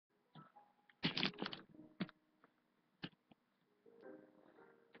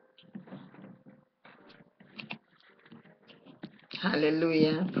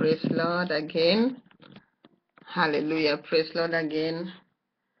Hallelujah. Praise Lord again. Hallelujah. Praise Lord again.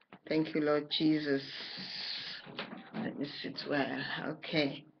 Thank you, Lord Jesus. Let me sit well.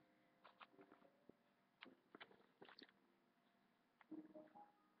 Okay.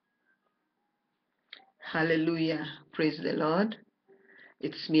 Hallelujah. Praise the Lord.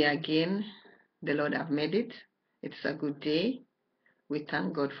 It's me again. The Lord have made it. It's a good day. We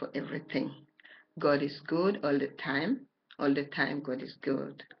thank God for everything. God is good all the time. All the time, God is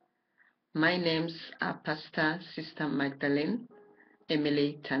good. My names are Pastor Sister Magdalene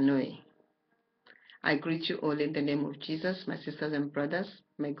Emily Tanoi. I greet you all in the name of Jesus, my sisters and brothers.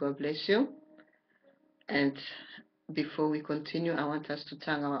 May God bless you. And before we continue, I want us to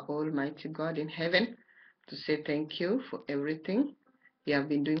thank our Almighty God in heaven, to say thank you for everything He has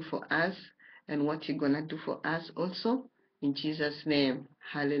been doing for us and what He's going to do for us also. In Jesus' name,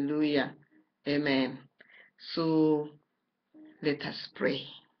 hallelujah, amen. So let us pray.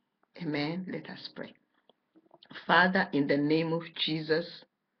 Amen. Let us pray. Father, in the name of Jesus,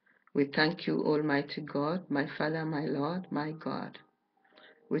 we thank you, Almighty God, my Father, my Lord, my God.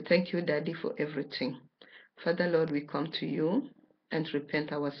 We thank you, Daddy, for everything. Father, Lord, we come to you and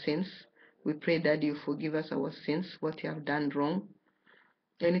repent our sins. We pray that you forgive us our sins, what you have done wrong.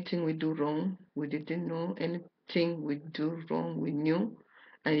 Anything we do wrong, we didn't know. Anything we do wrong, we knew,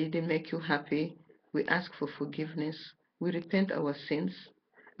 and it didn't make you happy. We ask for forgiveness. We repent our sins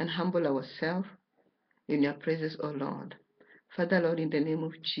and humble ourselves in your presence, O Lord. Father, Lord, in the name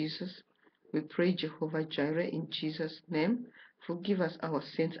of Jesus, we pray, Jehovah Jireh, in Jesus' name, forgive us our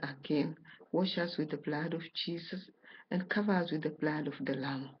sins again. Wash us with the blood of Jesus and cover us with the blood of the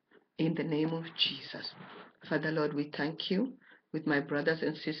Lamb. In the name of Jesus. Father, Lord, we thank you with my brothers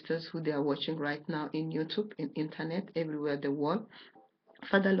and sisters who they are watching right now in YouTube, in internet, everywhere in the world.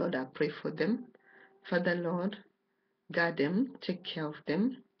 Father, Lord, I pray for them. Father, Lord, guard them, take care of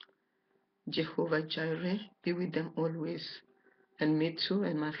them. Jehovah Jireh, be with them always, and me too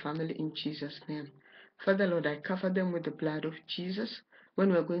and my family in Jesus' name. Father, Lord, I cover them with the blood of Jesus.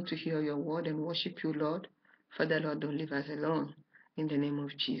 When we're going to hear your word and worship you, Lord, Father, Lord, don't leave us alone in the name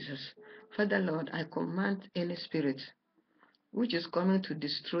of Jesus. Father, Lord, I command any spirit which is coming to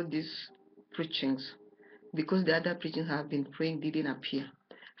destroy these preachings, because the other preachings have been praying didn't appear.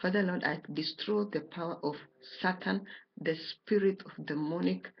 Father, Lord, I destroy the power of Satan, the spirit of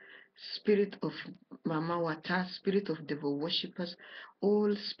demonic, spirit of Mama Wata, spirit of devil worshippers,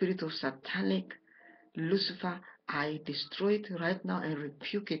 all spirit of satanic, Lucifer. I destroy it right now and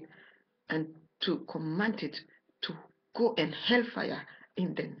rebuke it, and to command it to go in hellfire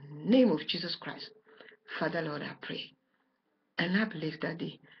in the name of Jesus Christ. Father, Lord, I pray. And I believe,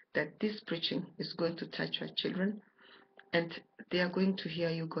 Daddy, that this preaching is going to touch your children, and they are going to hear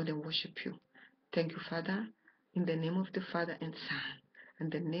you, God, and worship you. Thank you, Father, in the name of the Father and Son,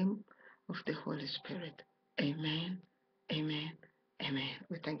 and the name of the Holy Spirit. Amen, amen, amen.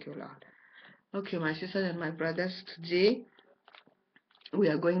 We thank you, Lord. Okay, my sisters and my brothers, today we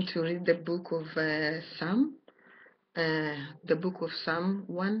are going to read the book of Psalm, the book of Psalm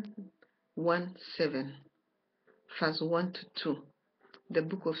 117, verse 1 to 2. The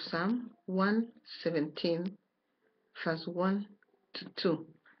book of Psalm 117, verse 1 to 2.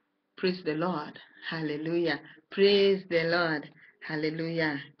 Praise the Lord. Hallelujah. Praise the Lord.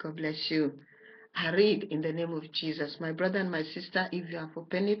 Hallelujah. God bless you. I read in the name of Jesus. My brother and my sister, if you have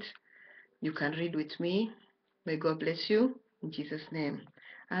opened it, you can read with me. May God bless you in Jesus' name.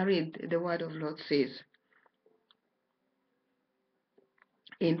 I read, the word of Lord says,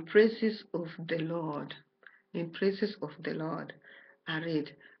 in praises of the Lord, in praises of the Lord, I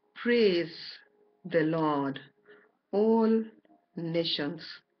read, praise the Lord, all nations.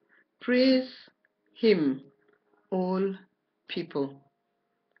 Praise him, all people.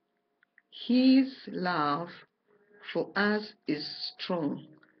 His love for us is strong,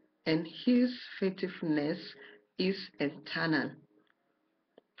 and his faithfulness is eternal.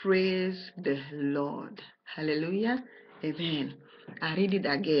 Praise the Lord. Hallelujah. Amen. I read it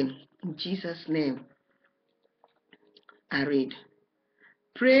again. In Jesus' name, I read.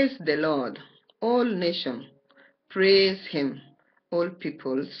 Praise the Lord, all nations. Praise him, all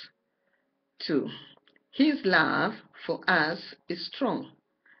peoples too. His love for us is strong,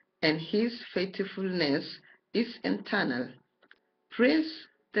 and his faithfulness is eternal. Praise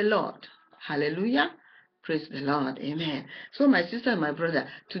the Lord. Hallelujah. Praise the Lord. Amen. So my sister and my brother,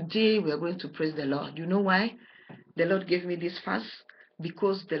 today we are going to praise the Lord. You know why? The Lord gave me this fast,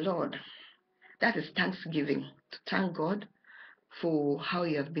 because the Lord, that is thanksgiving, to thank God for how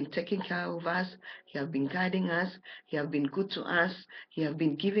he has been taking care of us. He has been guiding us. He has been good to us. He has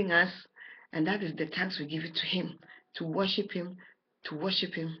been giving us. And that is the thanks we give it to him, to worship him, to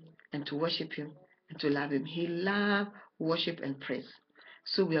worship him and to worship him and to love him. He loved worship and praise.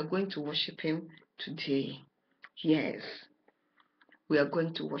 So we are going to worship him today. Yes, we are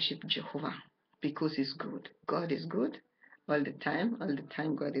going to worship Jehovah because he's good. God is good all the time. All the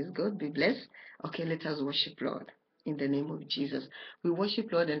time God is good. Be blessed. Okay, let us worship Lord in the name of Jesus. We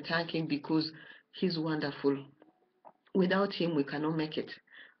worship Lord and thank him because he's wonderful. Without him, we cannot make it.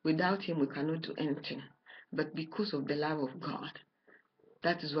 Without him, we cannot do anything. But because of the love of God,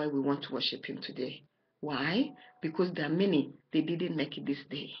 that is why we want to worship him today. Why? Because there are many, they didn't make it this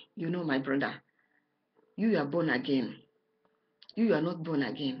day. You know, my brother, you are born again. You are not born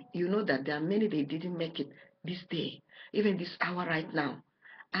again. You know that there are many, they didn't make it this day. Even this hour right now,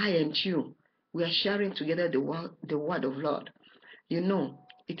 I and you, we are sharing together the word of Lord. You know,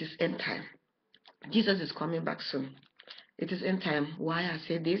 it is end time. Jesus is coming back soon. It is end time. Why I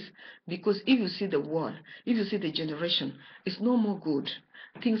say this? Because if you see the world, if you see the generation, it's no more good.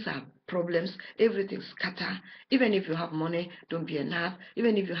 Things are problems, everything scatter. Even if you have money, don't be enough.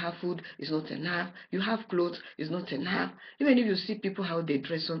 Even if you have food, it's not enough. You have clothes, it's not enough. Even if you see people how they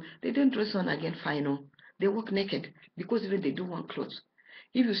dress on, they don't dress on again final. They walk naked because even they don't want clothes.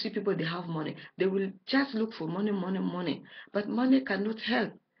 If you see people, they have money, they will just look for money, money, money. But money cannot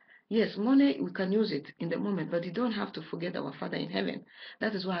help. Yes, money, we can use it in the moment, but you don't have to forget our Father in heaven.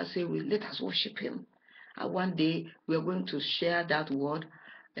 That is why I say, let us worship him. One day, we are going to share that word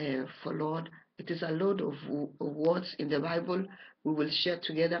for Lord. It is a load of words in the Bible. We will share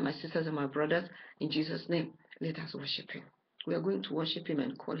together, my sisters and my brothers, in Jesus' name. Let us worship him. We are going to worship him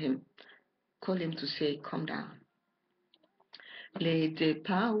and call him to say, come down. Let the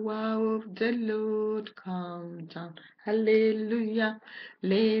power of the Lord come down. Hallelujah.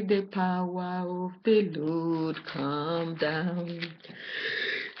 Let the power of the Lord come down.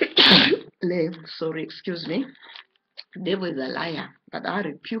 Sorry, excuse me. The devil is a liar, but I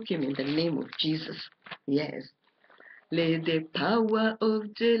rebuke him in the name of Jesus. Yes. Let the power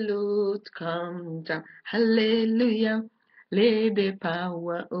of the Lord come down. Hallelujah. Let the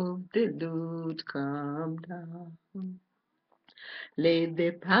power of the Lord come down. Let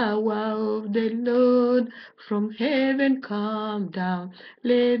the power of the Lord from heaven come down.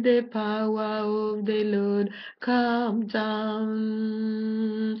 Let the power of the Lord come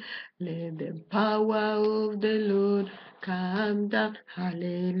down. Let the power of the Lord come down.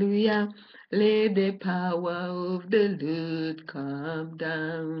 Hallelujah. Let the power of the Lord come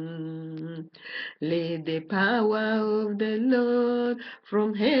down. Let the power of the Lord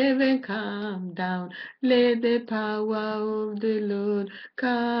from heaven come down. Let the power of the Lord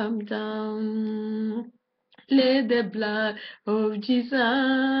come down. Let the blood of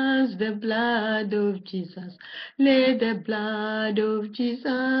Jesus, the blood of Jesus, let the blood of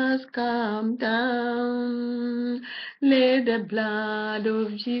Jesus come down. Let the blood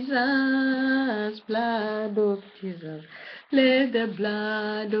of Jesus, blood of Jesus, let the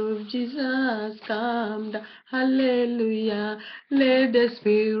blood of Jesus come down. Hallelujah. Let the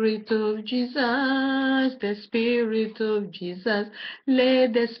Spirit of Jesus, the Spirit of Jesus,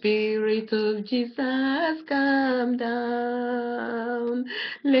 let the Spirit of Jesus come down.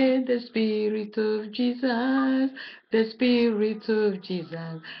 Let the Spirit of Jesus, the Spirit of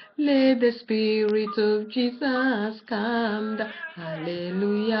Jesus, let the Spirit of Jesus come down.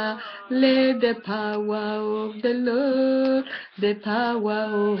 Hallelujah. Let the power of the Lord, the power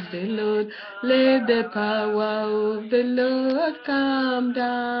of the Lord, let the power of the Lord come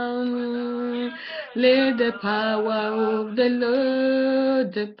down. Let the power of the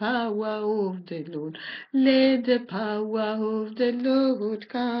Lord, the power of the Lord, let the power of the Lord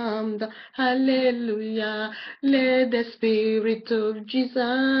come down. Hallelujah. Let the Spirit of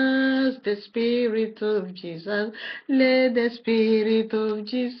Jesus, the Spirit of Jesus, let the Spirit of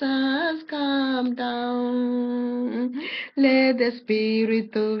Jesus come down. Let the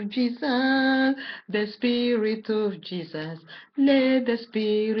Spirit of Jesus, the Spirit of Jesus, let the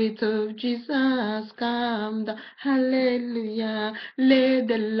Spirit of Jesus come down. Hallelujah. Let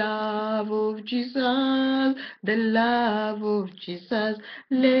the love of Jesus, the love of Jesus,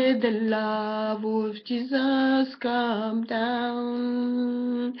 let the love of Jesus come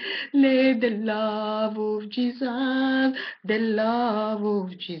down. Let the love of Jesus, the love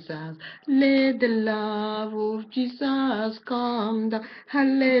of Jesus, let the love of Jesus come down.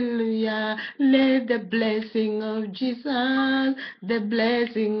 Hallelujah. Let the blessing of Jesus, the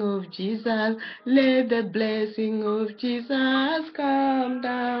blessing of Jesus, let the blessing of Jesus come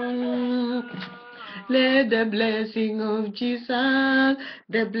down. Let the blessing of Jesus,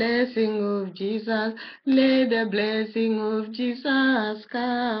 the blessing of Jesus, let the blessing of Jesus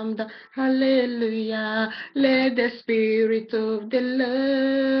come down. Hallelujah. Let the Spirit of the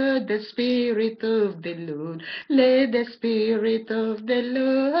Lord, the Spirit of the Lord, let the Spirit of the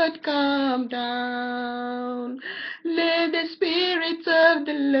Lord come down. Let the Spirit of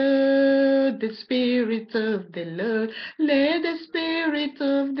the Lord, the Spirit of the Lord, let the Spirit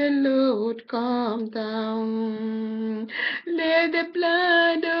of the Lord come down. Let the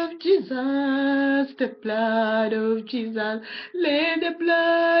blood of Jesus, the blood of Jesus, let the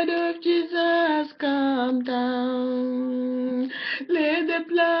blood of Jesus come down. Let the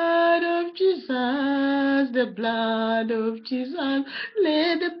blood of Jesus, the blood of Jesus,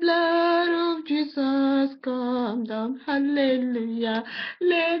 let the blood of Jesus come down. Hallelujah.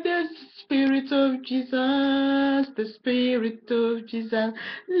 Let the Spirit of Jesus, the Spirit of Jesus,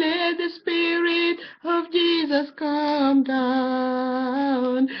 let the Spirit of Jesus come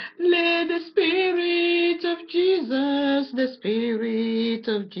down. Let the Spirit of Jesus, the Spirit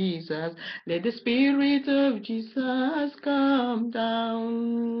of Jesus, let the Spirit of Jesus come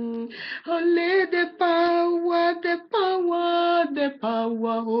down. Oh, let the power, the power, the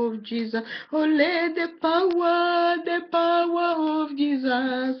power of Jesus. Oh, let the power of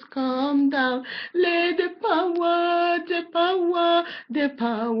Jesus come down. Let the power, the power, the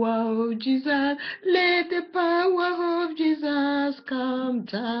power of Jesus. Let the power of Jesus come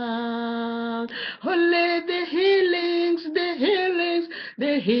down. Oh, let the healings, the healings,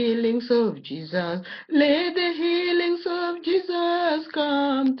 the healings of Jesus. Let the healings of Jesus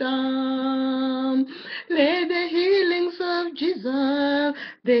come down. Let the healings of Jesus,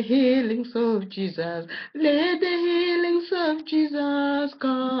 the healings of Jesus, let the healings of Jesus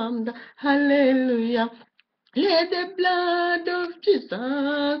come down. Hallelujah. Let the blood of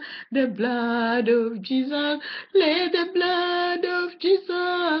Jesus, the blood of Jesus, let the blood of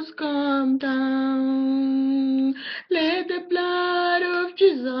Jesus come down. Let the blood of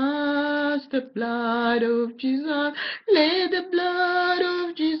Jesus, the blood of Jesus, let the blood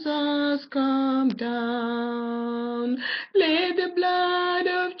of Jesus come down. Let the blood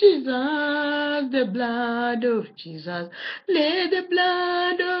of Jesus, the blood of Jesus, let the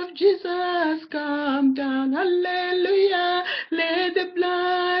blood of Jesus come down. Hallelujah. Let the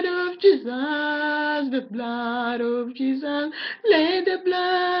blood of Jesus, the blood of Jesus, let the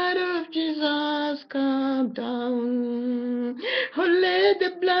blood of Jesus come down. Oh, let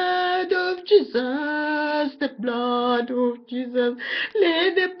the blood of Jesus, the blood of Jesus,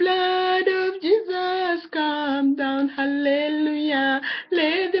 let the blood of Jesus come down. Hallelujah.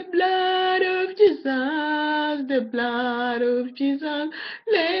 Let the blood of Jesus, the blood of Jesus,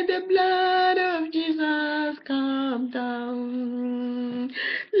 let the blood of Jesus come down.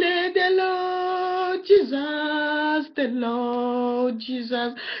 Let the Lord Jesus, the Lord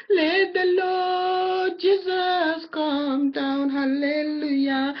Jesus, let the Lord Jesus come down.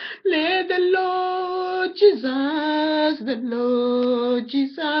 Hallelujah. Let the Lord Jesus, the Lord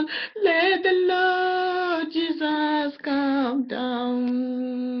Jesus, let the Lord Jesus come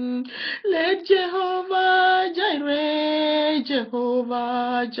down. Let Jehovah Jireh,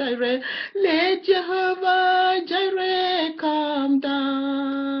 Jehovah Jireh, let Jehovah Jireh come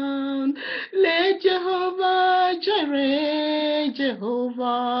down. Let Jehovah Jireh,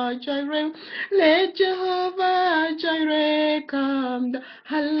 Jehovah Jireh, let Jehovah Jireh come down.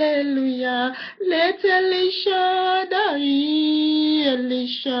 Hallelujah. Let Elisha die,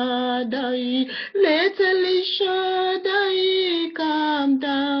 Elisha die, let Elisha die come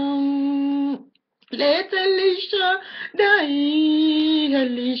down. Let Elisha die,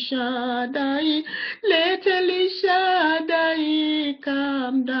 Elisha die, let Elisha die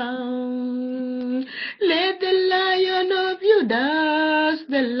come down. Let the Lion of Judah,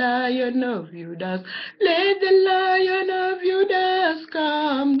 the Lion of Judah, let the Lion of Judah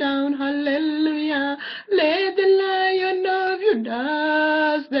come down. Hallelujah. Let the Lion of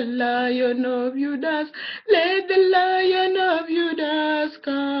Judah, the Lion of Judah, let the Lion of Judah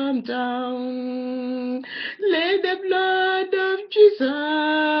come down. Let the blood of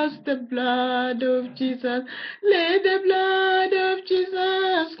Jesus, the blood of Jesus, let the blood of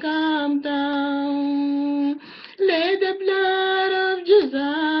Jesus come down. Let the blood of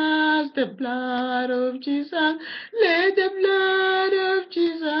Jesus, the blood of Jesus, let the blood of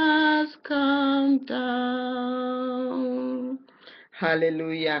Jesus come down.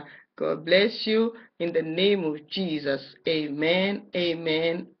 Hallelujah. God bless you in the name of Jesus. Amen,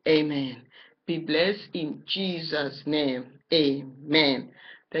 amen, amen. Be blessed in Jesus' name. Amen.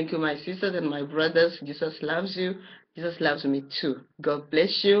 Thank you, my sisters and my brothers. Jesus loves you. Jesus loves me too. God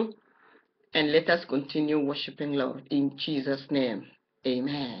bless you. And let us continue worshiping Lord in Jesus' name.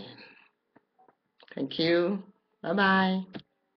 Amen. Thank you. Bye-bye.